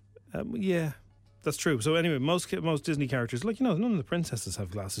though. Yeah, that's true. So anyway, most Disney characters, none of the princesses have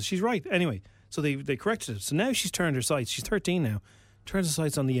glasses. She's right. Anyway, so they corrected it. So now she's turned her sights. She's 13 now. Turns her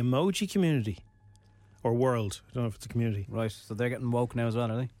sights on the emoji community. Or world. I don't know if it's a community. Right, so they're getting woke now as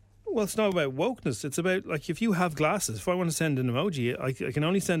well, are they? Well, it's not about wokeness. It's about, if you have glasses, if I want to send an emoji, I can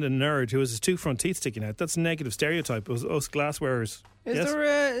only send a nerd who has his 2 front teeth sticking out. That's a negative stereotype of us glass wearers. Is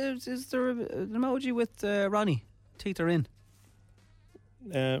there an emoji with Ronnie? Teeth are in.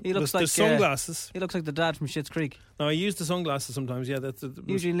 He looks like sunglasses. He looks like the dad from Schitt's Creek. No, I use the sunglasses sometimes. Yeah, that's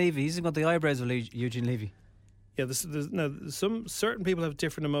Eugene Levy. He's got the eyebrows of Eugene Levy. Yeah, some certain people have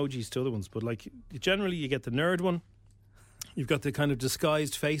different emojis to other ones, but generally you get the nerd one. You've got the kind of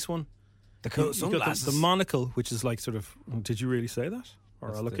disguised face one. The cool sunglasses. You've got the monocle, which is sort of, did you really say that?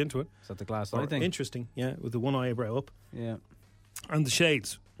 Or I'll look into it. Is that the glass eye thing? Interesting, yeah, with the one eyebrow up. Yeah. And the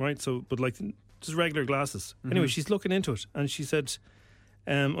shades, right? So, but just regular glasses. Mm-hmm. Anyway, she's looking into it, and she said,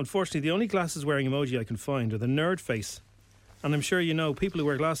 unfortunately, the only glasses wearing emoji I can find are the nerd face. And I'm sure you know, people who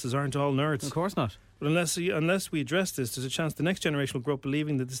wear glasses aren't all nerds. Of course not. But unless we address this, there's a chance the next generation will grow up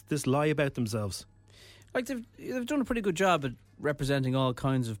believing that this lie about themselves. They've done a pretty good job at representing all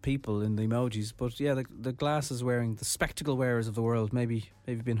kinds of people in the emojis, but yeah, the glasses wearing, the spectacle wearers of the world, maybe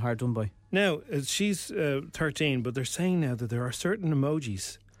been hard done by. Now, she's 13, but they're saying now that there are certain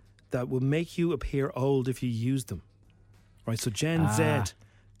emojis that will make you appear old if you use them. Right, so Gen Z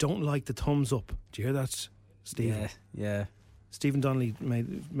don't like the thumbs up. Do you hear that, Stephen? Yeah. Stephen Donnelly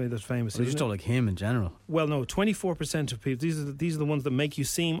made that famous. They just don't like him in general. Well, no, 24% of people. These are the ones that make you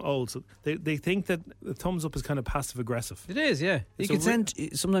seem old. So they think that the thumbs up is kind of passive aggressive. It is, yeah.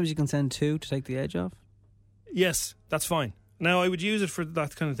 Sometimes you can send 2 to take the edge off. Yes, that's fine. Now I would use it for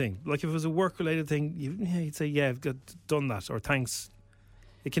that kind of thing. Like if it was a work related thing, you'd say, "Yeah, I've done that," or "Thanks."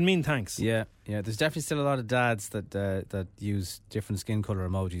 It can mean thanks. Yeah. There's definitely still a lot of dads that use different skin colour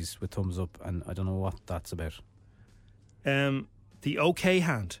emojis with thumbs up, and I don't know what that's about. The OK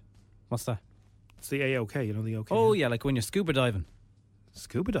hand. What's that? It's the AOK, the OK. Oh, hand. yeah, like when you're scuba diving.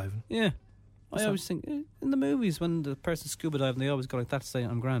 Scuba diving? Yeah. I always think, in the movies, when the person's scuba diving, they always go like that to say,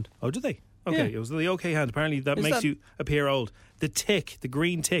 "I'm grand." Oh, do they? Okay, yeah. It was the OK hand. Apparently that makes you appear old. The tick, the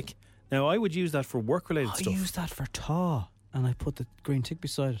green tick. Now, I would use that for work-related stuff. I use that for TA, and I put the green tick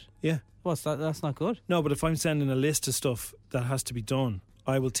beside it. Yeah. What's that? That's not good. No, but if I'm sending a list of stuff that has to be done,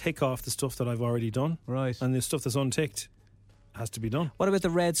 I will tick off the stuff that I've already done. Right. And the stuff that's unticked has to be done. What about the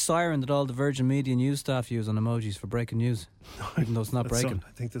red siren that all the Virgin Media news staff use on emojis for breaking news? Even though it's not breaking.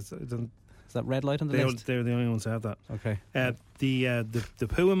 I think that's... Is that red light on the list? They're the only ones that have that. Okay. The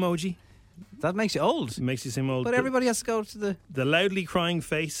poo emoji. That makes you old. It makes you seem old. But everybody has to go to the loudly crying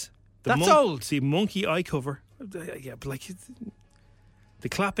face. That's old. The monkey eye cover. Yeah, but the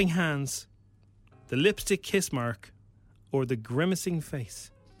clapping hands, the lipstick kiss mark, or the grimacing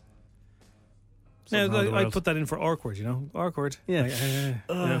face. Now, I put that in for awkward, awkward.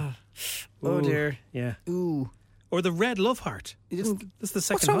 Yeah. Oh dear. Yeah. Ooh. Or the red love heart. That's the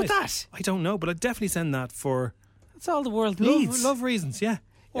second. What's wrong with that? I don't know, but I'd definitely send that for. That's all the world needs. Love reasons, yeah.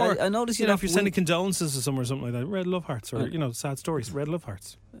 Or I notice if you're sending condolences to someone or something like that, red love hearts, or sad stories, red love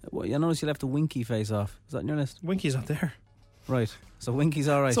hearts. Well, I notice you left the winky face off. Is that on your list? Winky's not there. Right. So winky's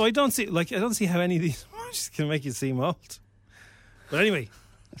all right. So I don't see how any of these can make you seem old. But anyway,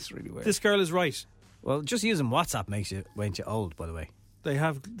 that's really weird. This girl is right. Well, just using WhatsApp makes you old, by the way. They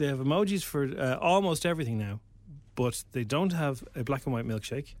have emojis for almost everything now, but they don't have a black and white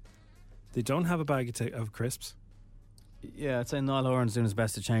milkshake. They don't have a bag of crisps. Yeah, I'd say Niall Horan's doing his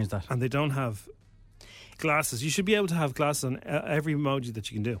best to change that. And they don't have glasses. You should be able to have glasses on every emoji that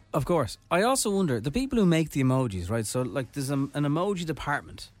you can do. Of course. I also wonder, the people who make the emojis, right? So, there's an emoji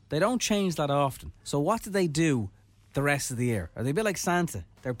department. They don't change that often. So what do they do the rest of the year? Are they a bit like Santa?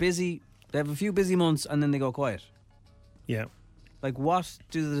 They're busy. They have a few busy months and then they go quiet. Yeah. What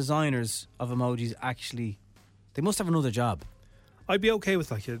do the designers of emojis actually... They must have another job. I'd be okay with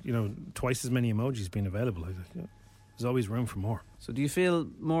twice as many emojis being available. There's always room for more. So do you feel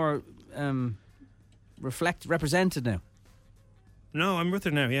more represented now? No, I'm with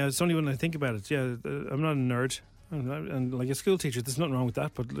her now. Yeah, it's only when I think about it. Yeah, I'm not a nerd. And like a school teacher, there's nothing wrong with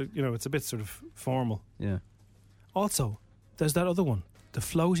that, but it's a bit sort of formal. Yeah. Also, there's that other one, the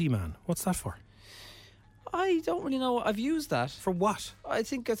floaty man. What's that for? I don't really know. I've used that. For what? I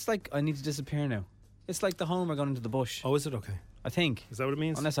think it's like, I need to disappear now. It's like the Homer going into the bush. Oh, is it? Okay. I think. Is that what it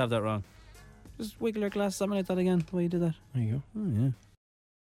means? Unless I have that wrong. Just wiggle your glasses, laminate that again, the way you did that. There you go. Oh,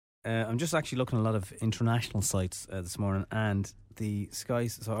 yeah. I'm just actually looking at a lot of international sites this morning, and the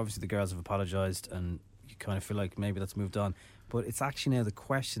Skies, so obviously the girls have apologised, and you kind of feel like maybe that's moved on, but it's actually now the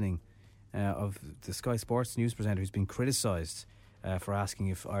questioning of the Sky Sports news presenter who's been criticised for asking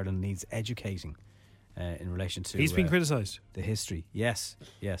if Ireland needs educating in relation to... He's been criticised? The history, yes.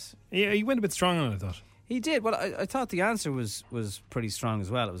 Yeah, he went a bit strong on it, I thought. He did. Well, I thought the answer was pretty strong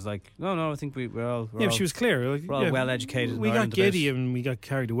as well. It was like, no, I think we're all... Yeah, she was clear. We're all well educated. We got giddy and we got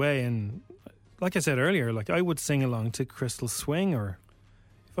carried away, and like I said earlier, like I would sing along to Crystal Swing, or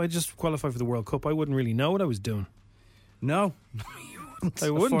if I just qualified for the World Cup, I wouldn't really know what I was doing. No. I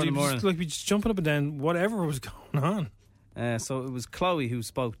wouldn't. You'd be just jumping up and down, whatever was going on. So it was Chloe who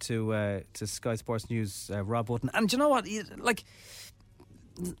spoke to Sky Sports News, Rob Button. And do you know what? Like,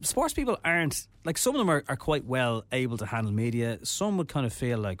 sports people aren't, like, some of them are quite well able to handle media. Some would kind of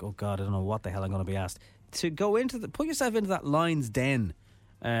feel like, oh God, I don't know what the hell I'm going to be asked. To go into put yourself into that lion's den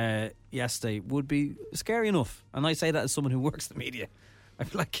yesterday would be scary enough. And I say that as someone who works the media. I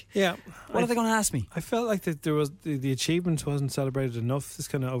feel like, what are they going to ask me? I felt like that there was the achievement wasn't celebrated enough. This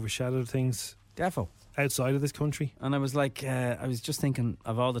kind of overshadowed things. Defo. Outside of this country. And I was like, I was just thinking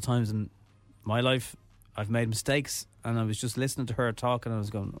of all the times in my life I've made mistakes, and I was just listening to her talk, and I was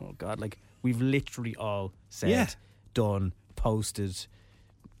going, oh God, like, we've literally all said, done, posted,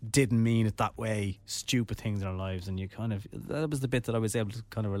 didn't mean it that way, stupid things in our lives, and you kind of, that was the bit that I was able to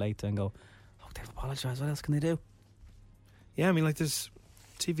kind of relate to and go, oh, they've apologised, what else can they do? Yeah, I mean, like, there's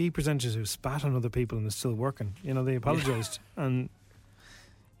TV presenters who spat on other people and they're still working. They apologised, and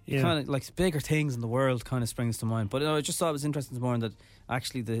you kind of, like, bigger things in the world kind of springs to mind. But I just thought it was interesting this morning that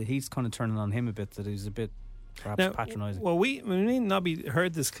actually he's kind of turning on him a bit, that he's a bit perhaps patronising. Well, we Nobby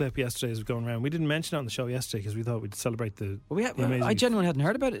heard this clip yesterday as it was going around. We didn't mention it on the show yesterday because we thought we'd celebrate the amazing... I genuinely hadn't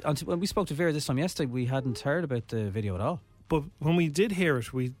heard about it until when we spoke to Vera this time yesterday. We hadn't heard about the video at all. But when we did hear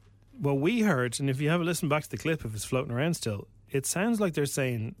it, we heard, and if you have a listen back to the clip, if it's floating around still, it sounds like they're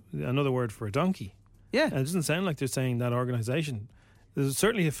saying another word for a donkey. Yeah. And it doesn't sound like they're saying that organisation. There's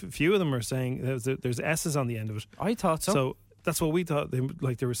certainly a few of them are saying there's S's on the end of it. I thought so. So that's what we thought.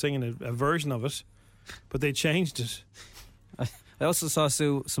 They were singing a version of it, but they changed it. I also saw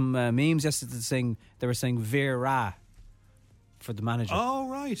some memes yesterday saying they were saying Vera for the manager. Oh,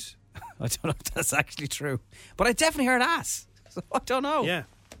 right. I don't know if that's actually true, but I definitely heard ass. So I don't know. Yeah,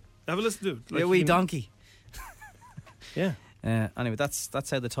 have a listen to it. Like, wee donkey. Yeah. Anyway, that's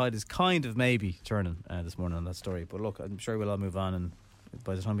how the tide is kind of maybe turning this morning on that story. But look, I'm sure we'll all move on, and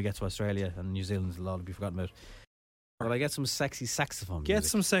by the time we get to Australia and New Zealand, it'll all be forgotten about. Will I get some sexy saxophone music? Get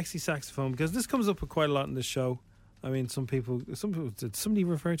some sexy saxophone, because this comes up quite a lot in this show. I mean, some people did somebody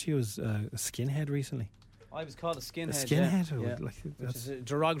refer to you as a skinhead recently? I was called a skinhead. A skinhead? Yeah. Which is a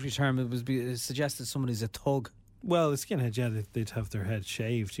derogatory term. It suggested somebody's a thug. Well, a skinhead, yeah, they'd have their head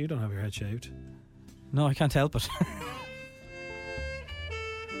shaved. You don't have your head shaved. No, I can't help it.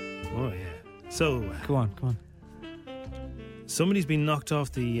 Oh, yeah. So... Go on. Somebody's been knocked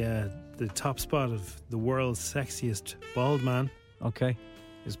off the top spot of the world's sexiest bald man. Okay.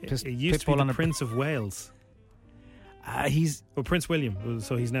 It used to be the Prince of Wales. He's... Well, Prince William.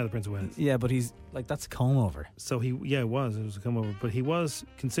 So he's now the Prince of Wales. Yeah, but he's... Like, that's a comb over. So it was a comb over. But he was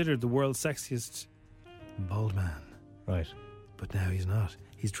considered the world's sexiest bald man. Right. But now he's not.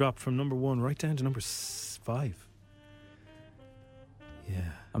 He's dropped from number 1 right down to number 5. Yeah.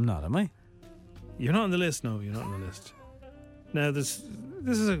 I'm not, am I? You're not on the list. No, you're not on the list. Now, this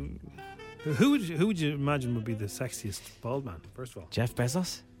is a... Who would you imagine would be the sexiest bald man, first of all? Jeff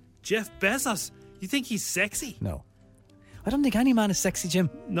Bezos? Jeff Bezos? You think he's sexy? No. I don't think any man is sexy, Jim.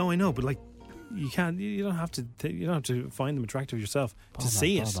 No, I know, but like, you don't have to find them attractive yourself to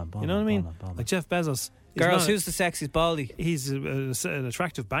see it. You know what I mean? Like Jeff Bezos. Girls, who's the sexiest baldy? He's an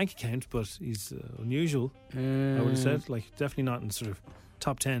attractive bank account, but he's unusual. I would have said, like, definitely not in sort of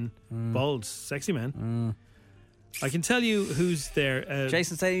top 10 bald sexy men. I can tell you who's there.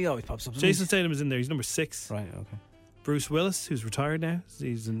 Jason Statham always pops up. Jason Statham is in there. He's number 6. Right. Okay. Bruce Willis, who's retired now,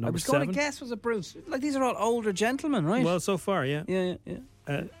 he's in number 7. I was going to guess was it Bruce. Like, these are all older gentlemen, right? Well, so far, yeah.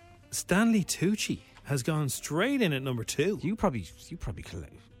 Yeah. Stanley Tucci has gone straight in at number 2. You probably.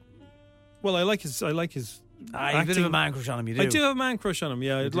 Well, I like his a bit of a man crush on him, you do. I do have a man crush on him,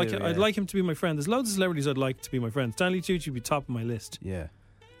 yeah. I'd like him to be my friend. There's loads of celebrities I'd like to be my friend. Stanley Tucci would be top of my list. Yeah.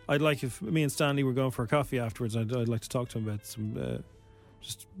 I'd like if me and Stanley were going for a coffee afterwards, I'd like to talk to him about some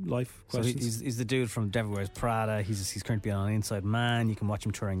just life questions. So he's the dude from Devil Wears Prada. He's currently on Inside Man. You can watch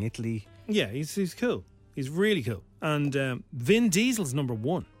him touring Italy. Yeah, he's cool. He's really cool. And Vin Diesel's number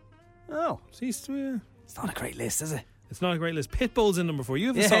 1. Oh. So it's not a great list, is it? It's not a great list. Pitbull's in number 4. You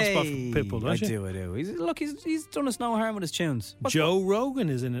have a soft spot for Pitbull, don't you? I do. He's done us no harm with his tunes. Joe Rogan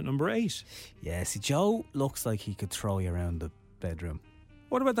is in at number 8. Yeah, see, Joe looks like he could throw you around the bedroom.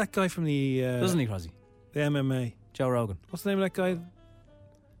 What about that guy from the... Doesn't he, Crosby? The MMA. Joe Rogan. What's the name of that guy?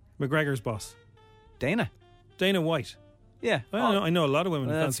 McGregor's boss. Dana White. Yeah. I know a lot of women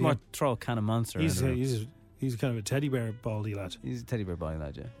who that's fancy more him. throw a can of Monster. He's kind of a teddy bear baldy lad. He's a teddy bear baldy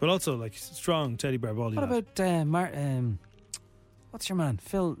lad, yeah. But also like strong teddy bear baldy lad. What about what's your man?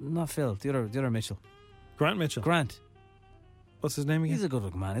 Not Phil, the other Mitchell. Grant Mitchell. What's his name again? He's a good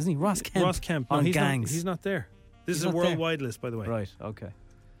looking man, isn't he? Ross Kemp. No, on he's Gangs. He's not there. This He's is a not worldwide there. list, by the way. Right, okay.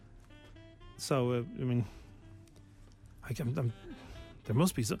 So, I mean, there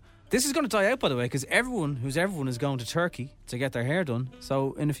must be some. This is going to die out, by the way, because everyone is going to Turkey to get their hair done.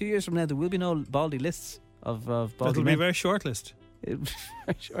 So in a few years from now, there will be no baldy lists of baldy It'll be men. a very short list. It'll be a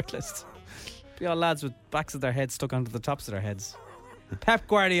very short list. Be all lads with backs of their heads stuck onto the tops of their heads. Pep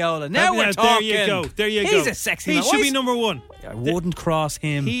Guardiola. Now we're talking. There you go. He's a sexy man. He should be number 1. I wouldn't cross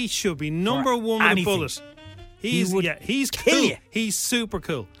him. He should be number 1 with anything. a bullet. He's kill cool. you. He's super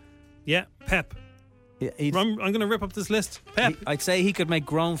cool. Yeah, Pep. Yeah, I'm going to rip up this list. Pep. I'd say he could make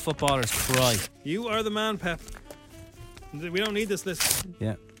grown footballers cry. You are the man, Pep. We don't need this list.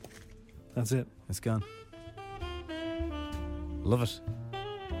 Yeah. That's it. It's gone. Love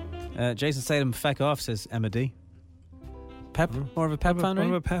it. Jason Statham, feck off, says Emma D. Pep? More of a Pep fan, What right?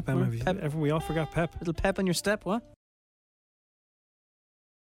 about Pep, Emma? We all forgot Pep. Little pep on your step, what?